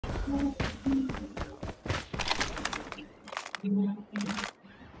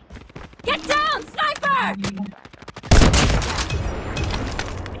Get down, sniper!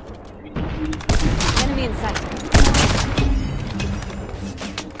 Enemy in sight.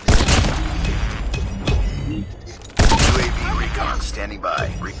 UAV recon standing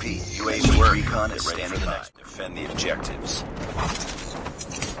by. Repeat, UAV recon is standing by. Defend the objectives.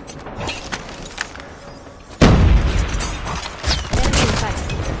 Enemy in sight.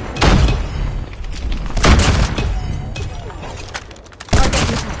 Target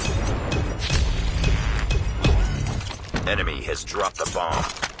in sight. Enemy has dropped the bomb.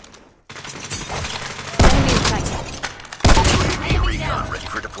 Enemy in sight. UAV recon ready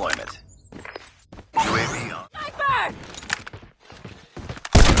for deployment. UAV on. Sniper!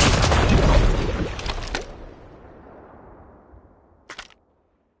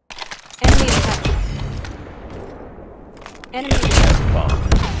 Enemy in sight. Enemy in sight. Has the bomb.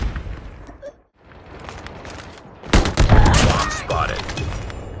 Bomb spotted.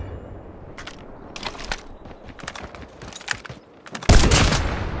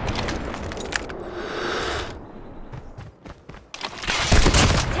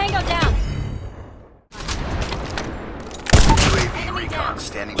 Tango down! UAV recon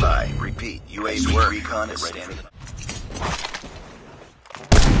standing by. Repeat, UAV recon is standing by.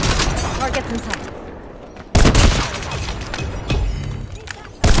 Targets in sight.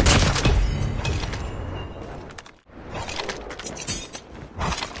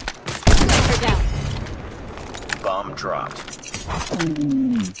 Sniper down. Bomb dropped.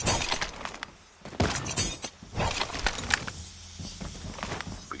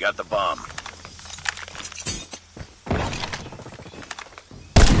 We got the bomb.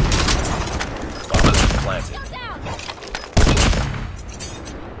 Bomb has been planted. Go down!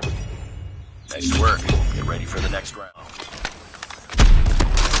 Nice work. Get ready for the next round.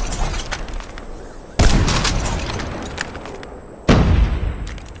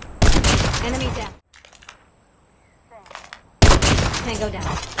 Enemy down. Tango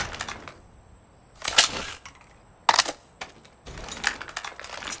down.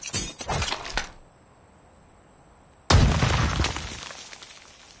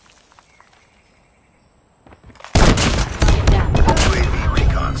 Target down. UAV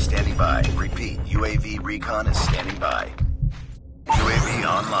recon standing by. Repeat, UAV recon is standing by. UAV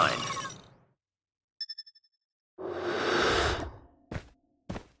online.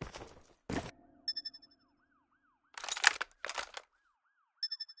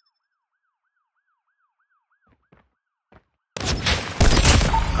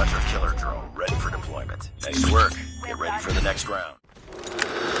 Hunter-killer drone ready for deployment. Nice work. Get ready for the next round.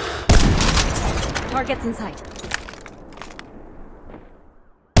 Targets in sight.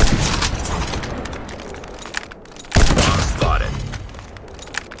 Bomb spotted.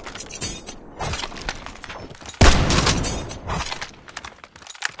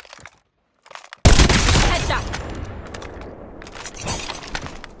 Headshot.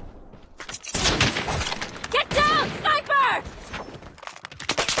 Get down, sniper!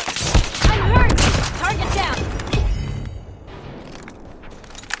 I'm hurt. Target down.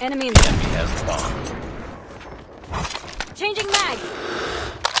 Enemy in sight. Enemy has the bomb. Changing mag.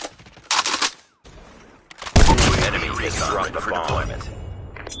 Enemy has dropped the bomb. Deployment.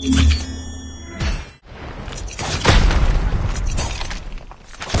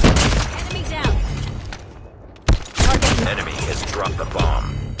 Enemy down. Target in Enemy has dropped the bomb.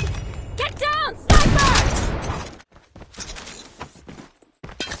 Get down, sniper!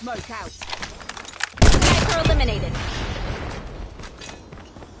 Smoke out. Sniper eliminated.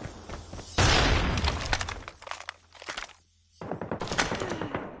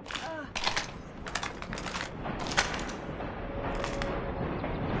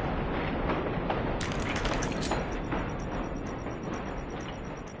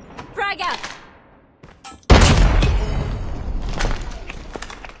 Frag out.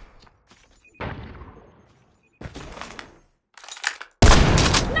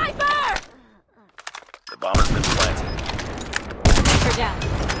 Sniper! The bomb has been planted. Sniper down.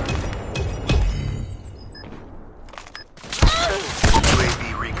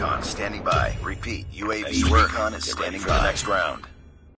 UAV recon standing by. Repeat, UAV recon is standing by. For the next round.